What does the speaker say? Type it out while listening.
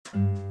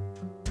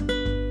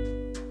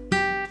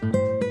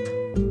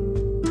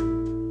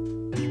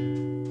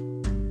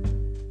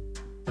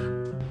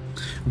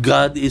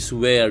God is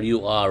where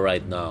you are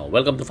right now.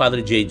 Welcome to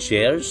Father Jade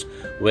Shares,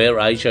 where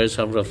I share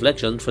some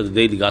reflections for the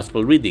daily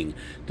gospel reading.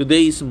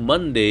 Today is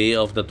Monday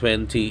of the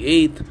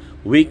 28th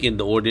week in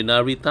the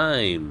Ordinary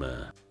Time.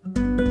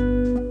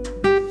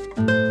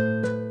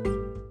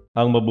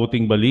 Ang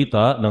mabuting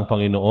balita ng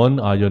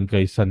Panginoon ayon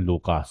kay San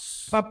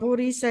Lucas.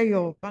 Papuri sa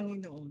iyo,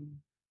 Panginoon.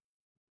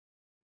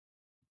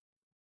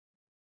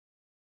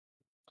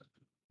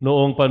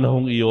 Noong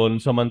panahong iyon,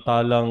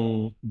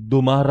 samantalang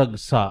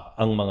dumaragsa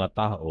ang mga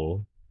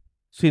tao,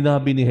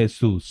 sinabi ni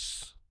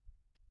Jesus,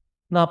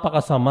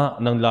 "Napakasama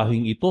ng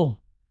lahing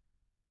ito.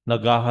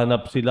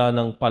 Naghahanap sila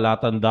ng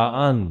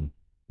palatandaan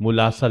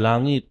mula sa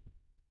langit,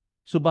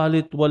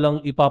 subalit walang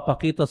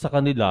ipapakita sa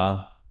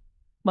kanila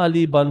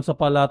maliban sa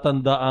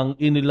palatandaang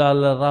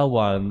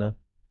inilalarawan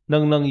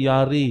ng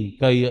nangyari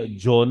kay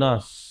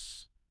Jonas.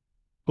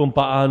 Kung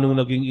paanong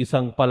naging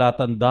isang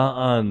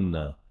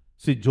palatandaan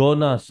si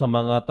Jonas sa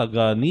mga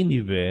taga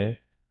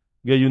Ninive,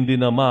 gayon din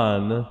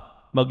naman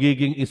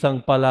magiging isang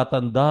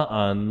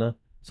palatandaan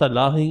sa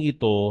lahing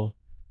ito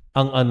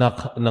ang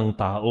anak ng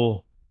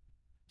tao.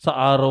 Sa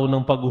araw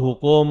ng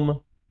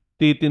paghuhukom,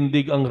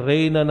 titindig ang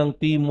reyna ng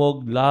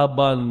timog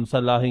laban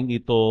sa lahing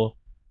ito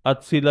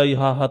at sila'y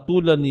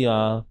hahatulan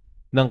niya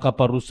ng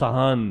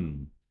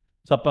kaparusahan,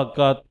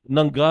 sapagkat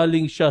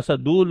nanggaling siya sa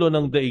dulo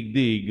ng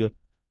daigdig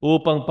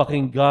upang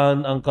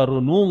pakinggan ang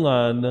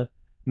karunungan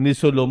ni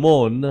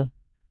Solomon,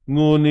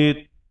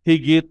 ngunit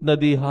higit na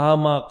di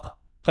hamak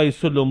kay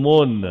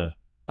Solomon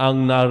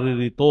ang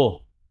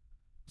naririto.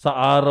 Sa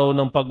araw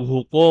ng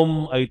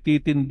paghukom ay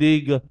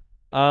titindig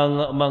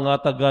ang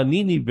mga taga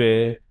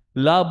Ninive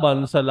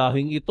laban sa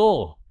lahing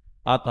ito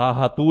at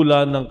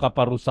hahatulan ng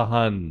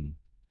kaparusahan,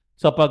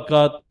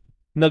 sapagkat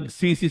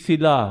nagsisi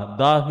sila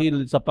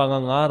dahil sa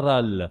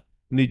pangangaral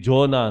ni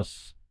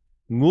Jonas,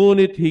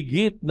 ngunit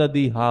higit na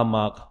di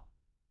hamak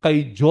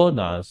kay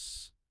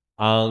Jonas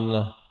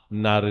ang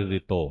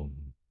naririto."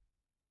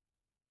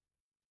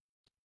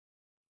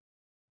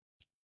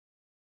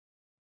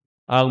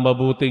 Ang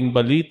mabuting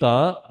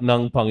balita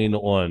ng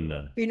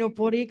Panginoon.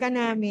 Pinupuri ka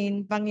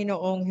namin,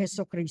 Panginoong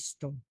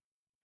Hesukristo.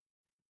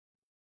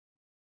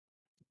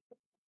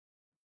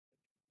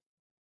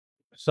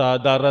 Sa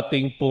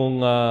darating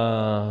pong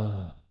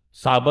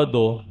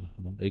Sabado,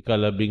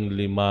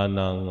 ikalabing-lima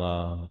ng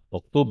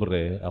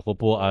Oktubre, ako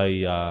po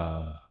ay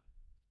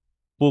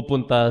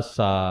pupunta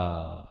sa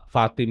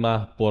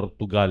Fatima,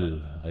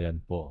 Portugal.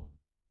 Ayan po.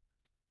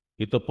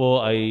 Ito po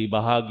ay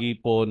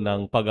bahagi po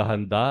ng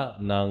paghahanda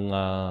ng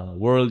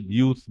World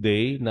Youth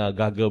Day na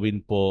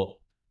gagawin po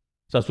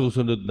sa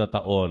susunod na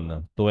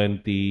taon,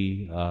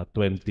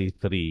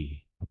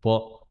 2023.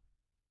 Po,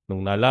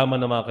 nung nalaman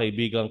ng mga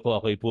kaibigan ko,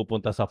 ako ay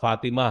pupunta sa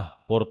Fatima,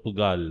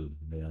 Portugal.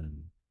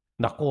 Ayan.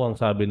 Naku, ang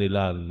sabi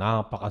nila,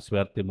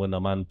 napakaswerte mo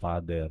naman,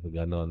 Father.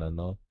 Ganon,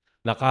 ano?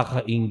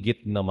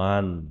 Nakakainggit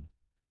naman.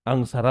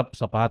 Ang sarap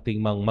sa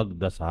pating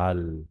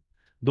magdasal.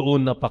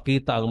 Doon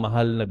napakita ang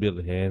mahal na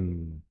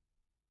birhen.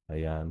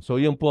 Ayan. So,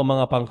 yun po ang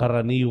mga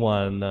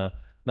pangkaraniwan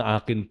na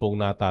akin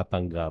pong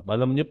natatanggap.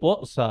 Alam niyo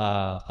po,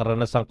 sa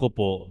karanasan ko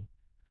po,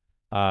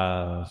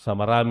 sa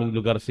maraming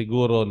lugar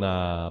siguro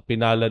na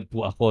pinalad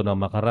po ako na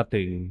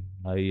makarating,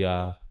 ay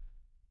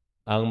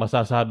ang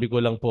masasabi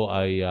ko lang po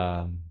ay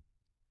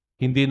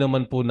hindi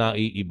naman po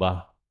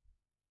naiiba.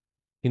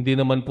 Hindi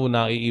naman po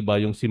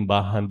naiiba yung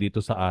simbahan dito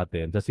sa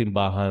atin. Sa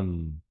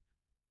simbahan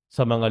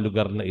sa mga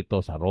lugar na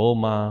ito, sa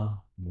Roma,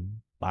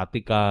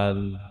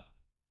 Vatican,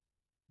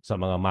 sa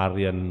mga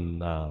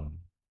Marian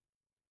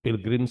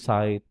pilgrim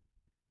site,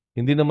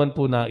 hindi naman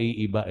po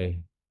naiiba eh.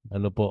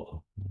 Ano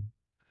po?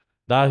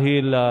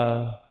 Dahil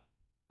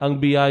ang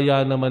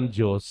biyaya naman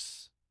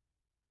Diyos,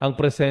 ang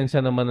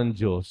presensya naman ng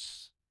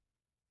Diyos,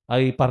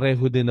 ay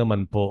pareho din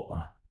naman po.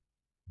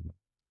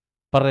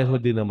 Pareho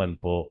din naman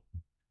po.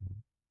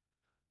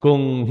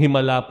 Kung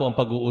himala po ang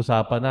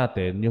pag-uusapan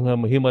natin, yung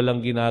himalang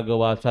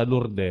ginagawa sa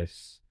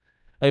Lourdes,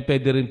 ay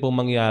pwede rin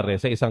pong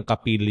mangyari sa isang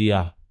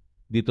kapilya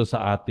dito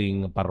sa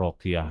ating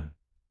parokya.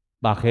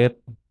 Bakit?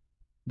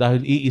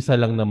 Dahil iisa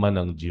lang naman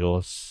ang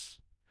Diyos.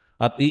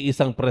 At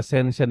iisang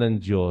presensya ng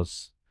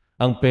Diyos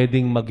ang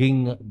pwedeng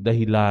maging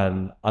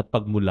dahilan at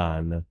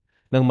pagmulan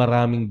ng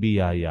maraming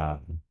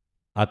biyaya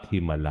at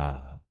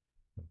himala.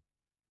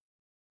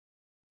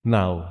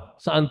 Now,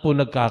 saan po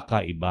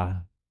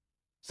nagkakaiba?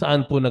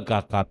 Saan po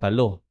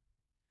nagkakatalo?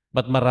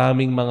 Ba't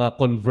maraming mga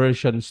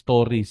conversion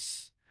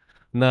stories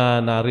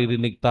na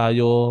naririnig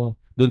tayo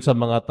doon sa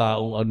mga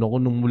taong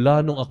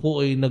nung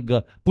ako ay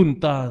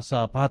nagpunta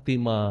sa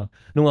Fatima,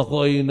 nung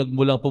ako ay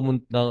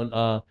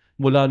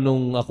mula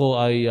nung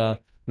ako ay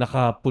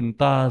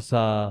nakapunta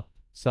sa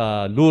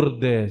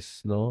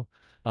Lourdes, no?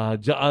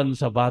 Diyan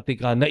sa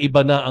Vatican,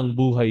 naiba na ang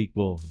buhay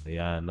ko.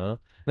 Ayan, no?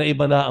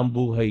 Naiba na ang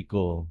buhay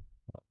ko.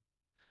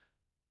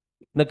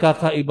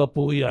 Nagkakaiba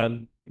po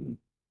 'yan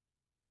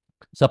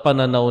sa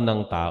pananaw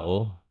ng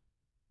tao.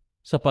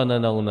 Sa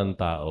pananaw ng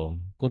tao.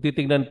 Kung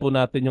titingnan po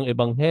natin yung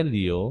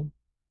Ebanghelyo,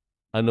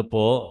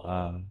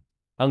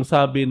 ang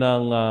sabi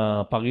ng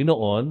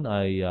Panginoon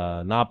ay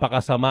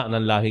napakasama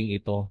ng lahing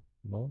ito.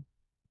 No?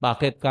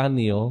 Bakit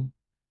kanyo?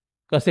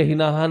 Kasi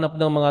hinahanap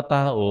ng mga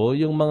tao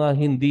yung mga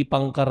hindi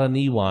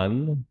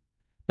pangkaraniwan,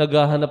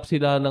 naghahanap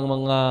sila ng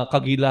mga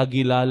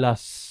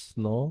kagilagilalas,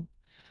 no?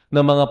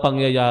 Na mga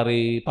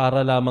pangyayari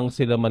para lamang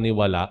sila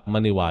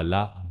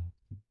maniwala.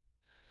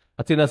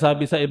 At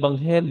sinasabi sa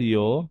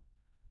Ebanghelyo,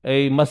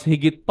 ay mas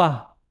higit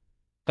pa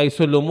kay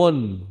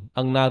Solomon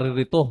ang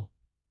naririto.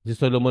 Si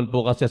Solomon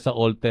po kasi sa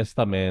Old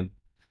Testament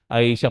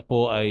ay siya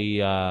po ay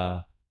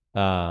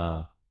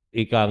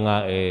ika nga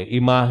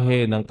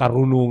imahe ng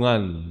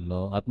karunungan,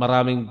 no? At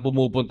maraming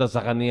pumupunta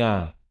sa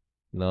kanya,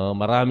 no?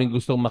 Maraming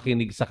gustong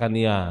makinig sa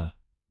kanya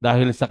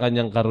dahil sa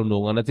kanyang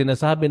karunungan. At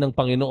sinasabi ng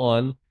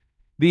Panginoon,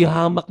 di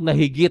hamak na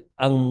higit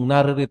ang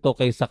naririto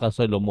kaysa ka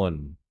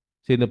Solomon.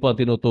 Sino po ang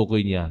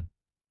tinutukoy niya?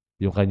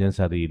 Yung kanyang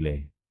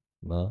sarili,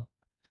 no?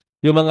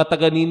 Yung mga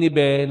taga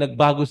Ninive,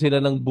 nagbago sila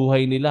ng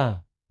buhay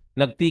nila.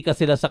 Nagtika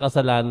sila sa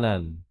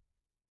kasalanan.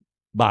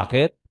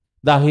 Bakit?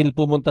 Dahil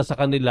pumunta sa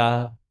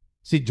kanila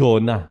si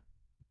Jonah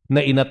na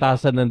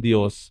inatasan ng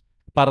Diyos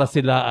para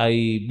sila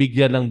ay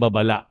bigyan ng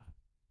babala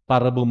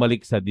para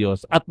bumalik sa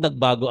Diyos at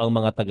nagbago ang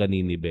mga taga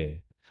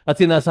Ninive. At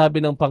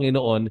sinasabi ng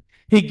Panginoon,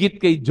 higit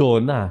kay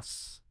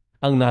Jonas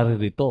ang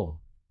naririto.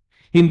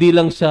 Hindi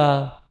lang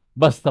siya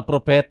basta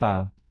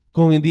propeta,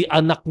 kung hindi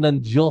anak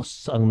ng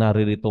Diyos ang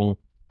nariritong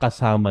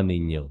kasama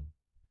ninyo.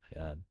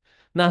 Ayan.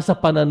 Nasa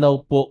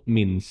pananaw po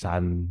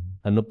minsan.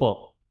 Ano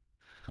po?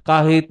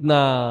 Kahit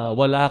na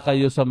wala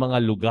kayo sa mga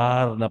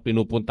lugar na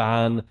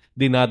pinupuntahan,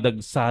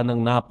 dinadagsa ng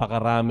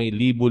napakarami,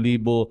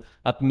 libo-libo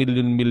at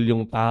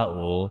milyon-milyong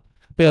tao,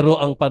 pero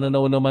ang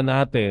pananaw naman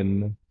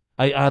natin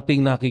ay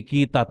ating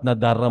nakikita at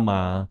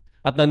nadarama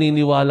at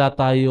naniniwala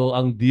tayo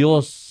ang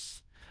Diyos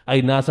ay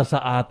nasa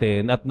sa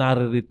atin at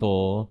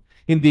naririto,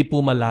 hindi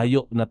po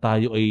malayo na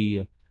tayo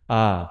ay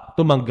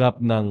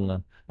tumanggap ng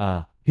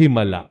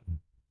himala.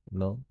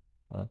 No?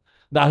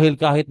 Dahil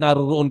kahit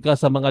naroon ka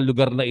sa mga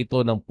lugar na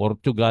ito ng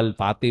Portugal,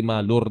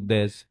 Fatima,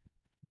 Lourdes,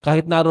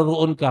 kahit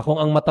naroon ka,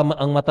 kung ang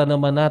mata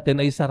naman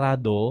natin ay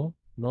sarado,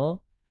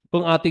 no?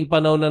 Kung ating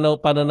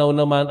pananaw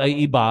naman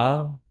ay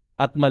iba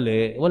at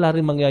mali, wala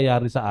rin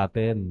mangyayari sa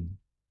atin.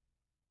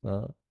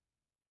 No?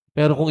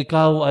 Pero kung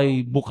ikaw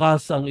ay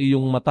bukas ang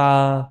iyong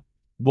mata,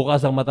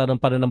 bukas ang mata ng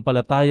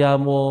pananampalataya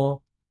mo,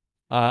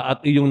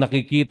 at iyong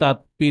nakikita at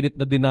pilit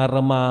na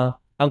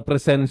dinarama ang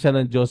presensya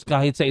ng Diyos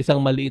kahit sa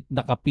isang maliit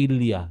na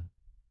kapilya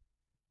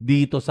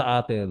dito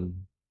sa atin,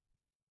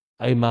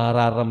 ay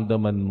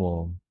mararamdaman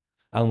mo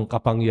ang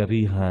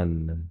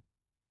kapangyarihan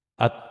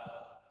at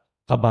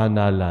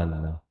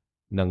kabanalan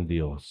ng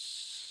Diyos.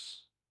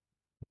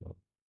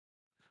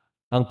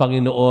 Ang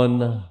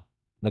Panginoon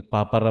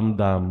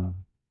nagpaparamdam,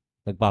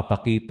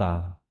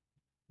 nagpapakita,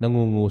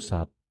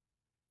 nangungusap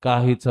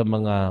kahit sa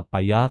mga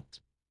payat,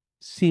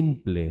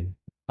 simple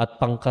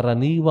at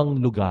pangkaraniwang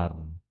lugar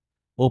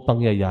o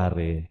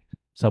pangyayari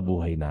sa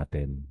buhay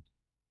natin.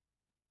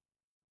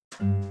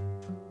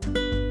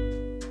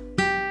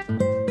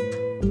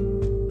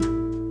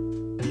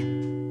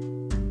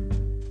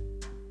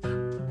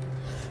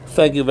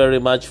 Thank you very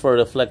much for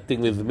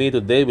reflecting with me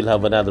today. We'll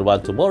have another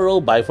one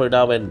tomorrow. Bye for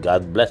now and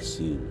God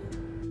bless you.